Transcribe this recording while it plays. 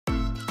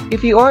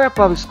If you are a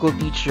public school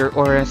teacher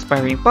or an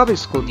aspiring public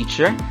school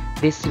teacher,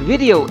 this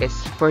video is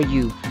for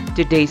you.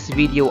 Today's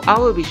video, I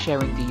will be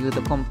sharing to you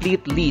the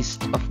complete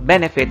list of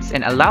benefits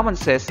and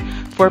allowances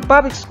for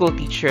public school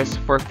teachers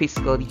for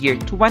fiscal year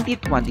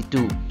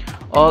 2022.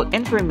 All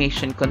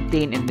information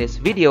contained in this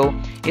video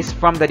is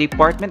from the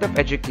Department of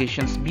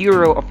Education's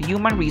Bureau of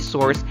Human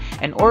Resource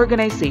and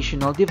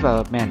Organizational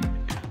Development.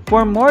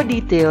 For more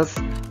details,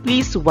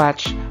 please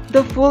watch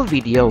the full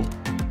video.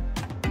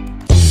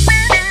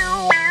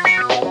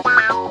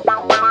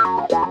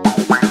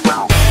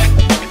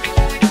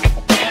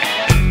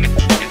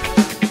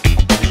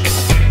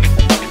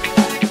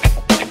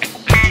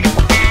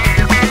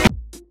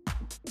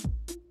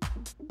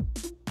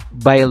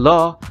 By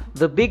law,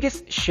 the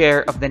biggest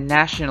share of the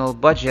national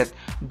budget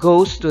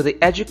goes to the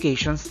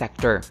education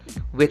sector,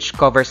 which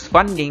covers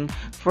funding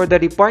for the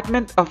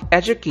Department of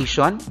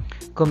Education,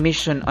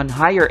 Commission on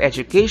Higher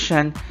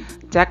Education,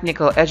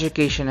 Technical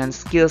Education and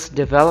Skills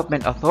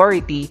Development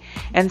Authority,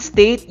 and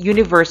state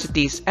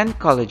universities and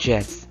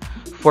colleges.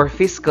 For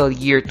fiscal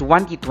year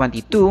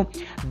 2022,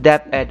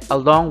 DepEd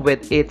along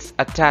with its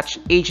attached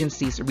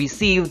agencies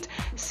received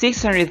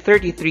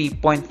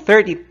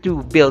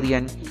 633.32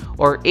 billion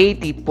or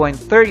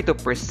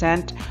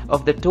 80.32%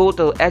 of the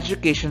total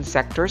education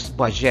sector's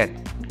budget.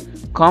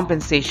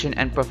 Compensation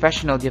and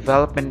professional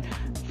development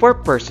for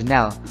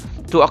personnel.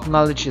 To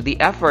acknowledge the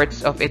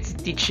efforts of its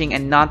teaching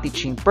and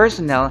non-teaching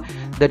personnel,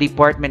 the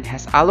department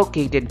has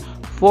allocated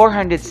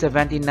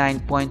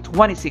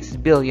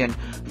 479.26 billion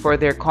for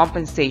their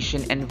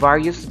compensation and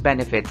various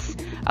benefits,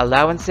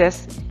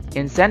 allowances,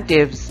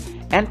 incentives,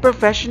 and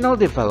professional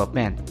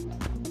development.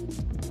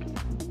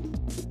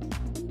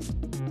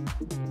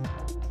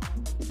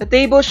 The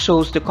table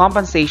shows the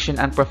compensation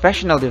and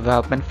professional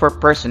development for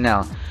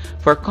personnel.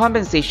 For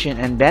compensation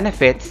and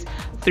benefits,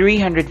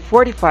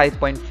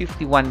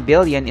 345.51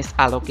 billion is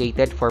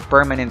allocated for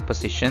permanent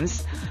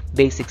positions,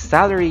 basic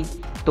salary,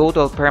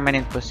 total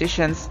permanent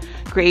positions,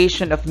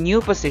 creation of new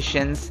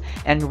positions,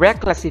 and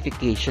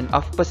reclassification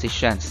of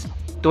positions.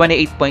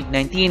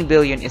 28.19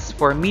 billion is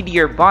for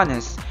mid-year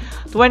bonus,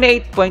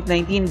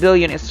 28.19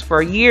 billion is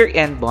for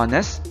year-end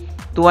bonus,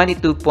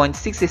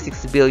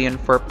 22.66 billion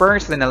for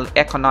personal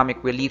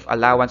economic relief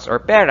allowance or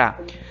PERA,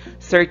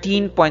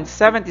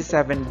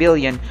 13.77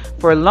 billion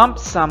for lump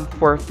sum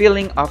for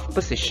filling of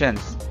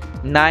positions,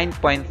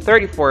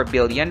 9.34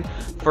 billion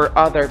for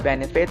other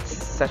benefits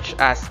such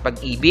as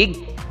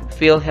Pag-ibig,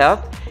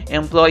 PhilHealth,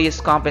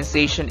 employees'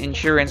 compensation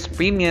insurance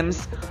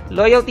premiums,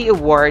 loyalty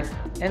award,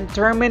 and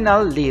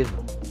terminal leave.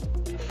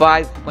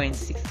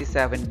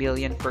 5.67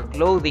 billion for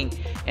clothing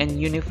and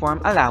uniform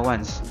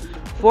allowance,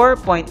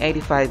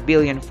 4.85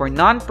 billion for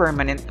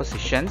non-permanent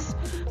positions,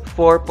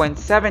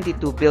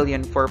 4.72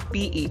 billion for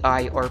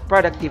PEI or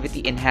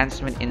Productivity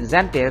Enhancement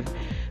Incentive,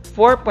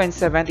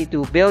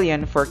 4.72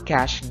 billion for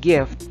cash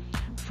gift,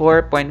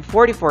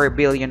 4.44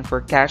 billion for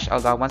cash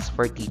allowance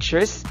for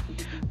teachers,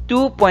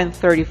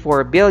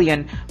 2.34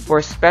 billion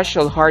for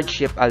special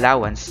hardship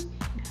allowance,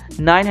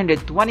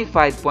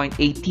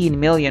 925.18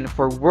 million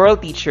for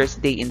World Teachers'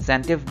 Day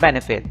incentive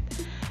benefit,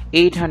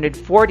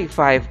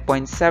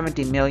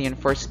 845.70 million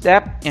for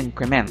STEP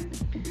increment,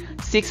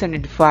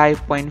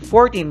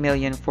 605.40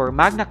 million for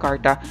Magna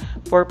Carta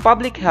for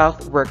public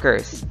health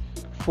workers,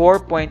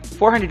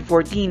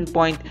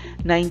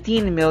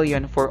 414.19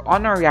 million for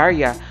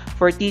honoraria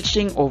for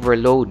teaching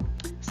overload,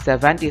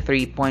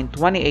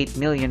 73.28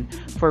 million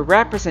for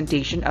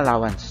representation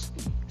allowance,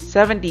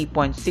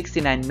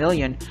 70.69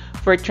 million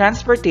for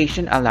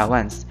transportation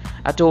allowance,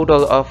 a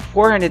total of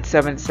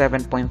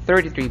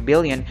 477.33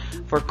 billion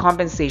for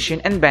compensation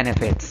and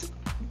benefits.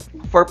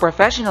 For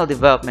professional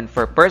development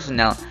for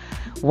personnel,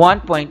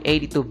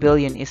 1.82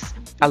 billion is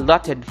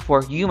allotted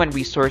for human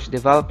resource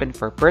development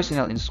for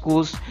personnel in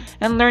schools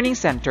and learning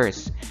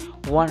centers,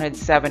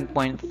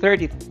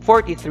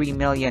 107.43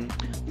 million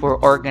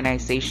for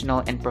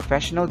organizational and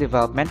professional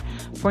development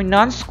for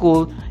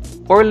non-school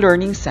or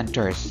learning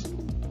centers.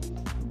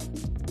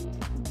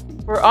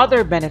 For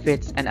other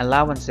benefits and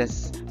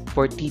allowances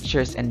for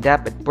teachers and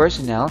DepEd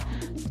personnel,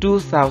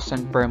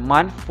 2,000 per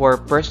month for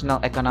personal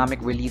economic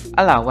relief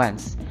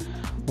allowance,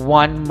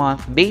 1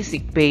 month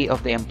basic pay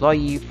of the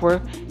employee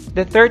for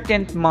the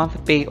 13th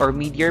month pay or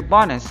mid-year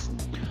bonus,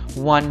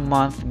 1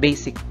 month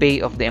basic pay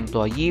of the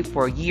employee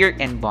for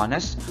year-end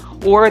bonus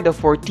or the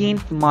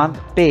 14th month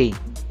pay,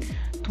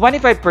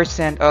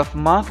 25% of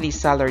monthly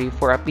salary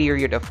for a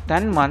period of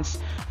 10 months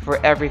for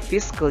every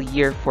fiscal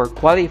year for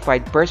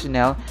qualified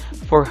personnel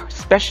for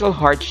special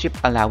hardship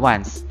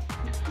allowance,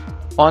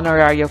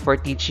 honoraria for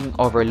teaching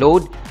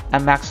overload, a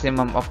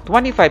maximum of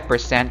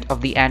 25%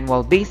 of the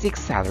annual basic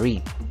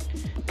salary,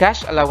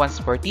 cash allowance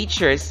for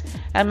teachers,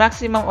 a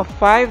maximum of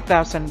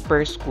 5,000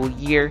 per school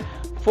year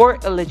for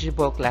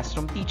eligible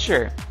classroom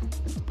teacher,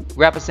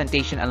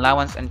 representation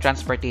allowance and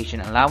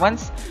transportation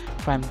allowance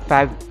from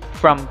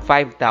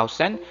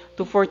 5,000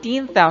 to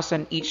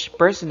 14,000 each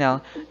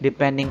personnel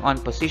depending on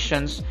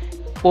positions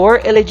or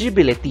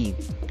eligibility,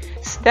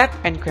 step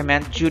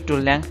increment due to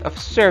length of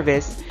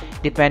service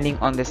depending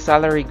on the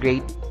salary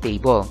grade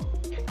table,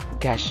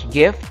 cash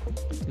gift,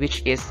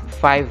 which is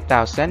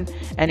 5,000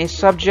 and is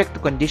subject to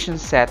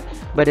conditions set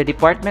by the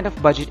Department of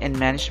Budget and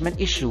Management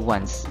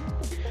issuance.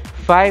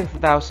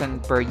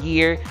 5,000 per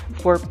year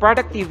for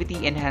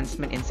Productivity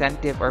Enhancement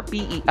Incentive or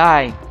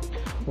PEI.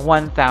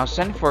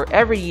 1,000 for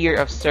every year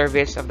of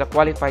service of the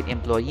qualified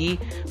employee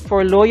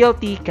for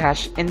Loyalty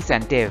Cash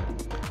Incentive.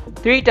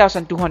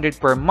 3,200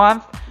 per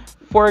month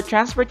for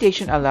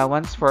Transportation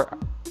Allowance for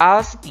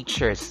ALS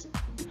teachers.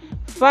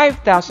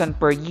 5,000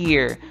 per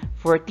year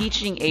for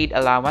Teaching Aid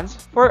Allowance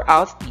for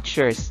ALS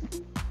teachers.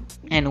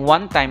 And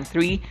 1 time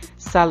 3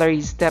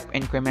 salary step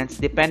increments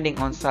depending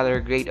on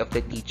salary grade of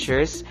the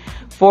teachers.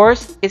 4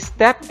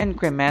 step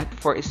increment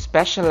for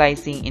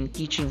specializing in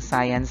teaching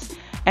science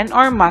and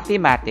or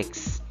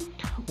mathematics.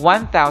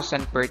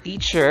 1,000 per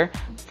teacher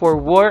for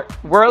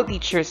World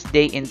Teachers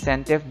Day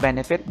Incentive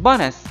Benefit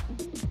Bonus.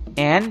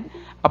 And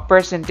a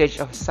percentage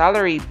of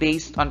salary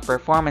based on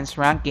performance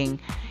ranking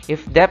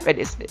if DepEd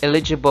is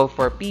eligible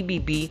for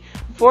PBB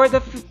for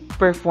the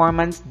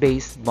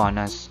performance-based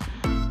bonus.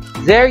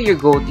 There you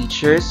go,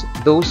 teachers.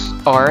 Those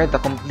are the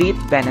complete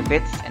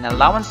benefits and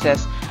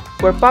allowances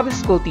for public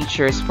school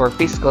teachers for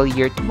fiscal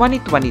year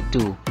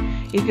 2022.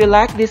 If you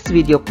like this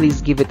video,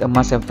 please give it a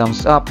massive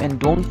thumbs up and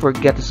don't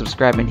forget to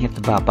subscribe and hit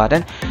the bell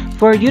button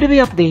for you to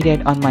be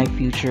updated on my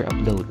future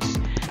uploads.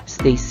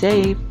 Stay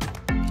safe.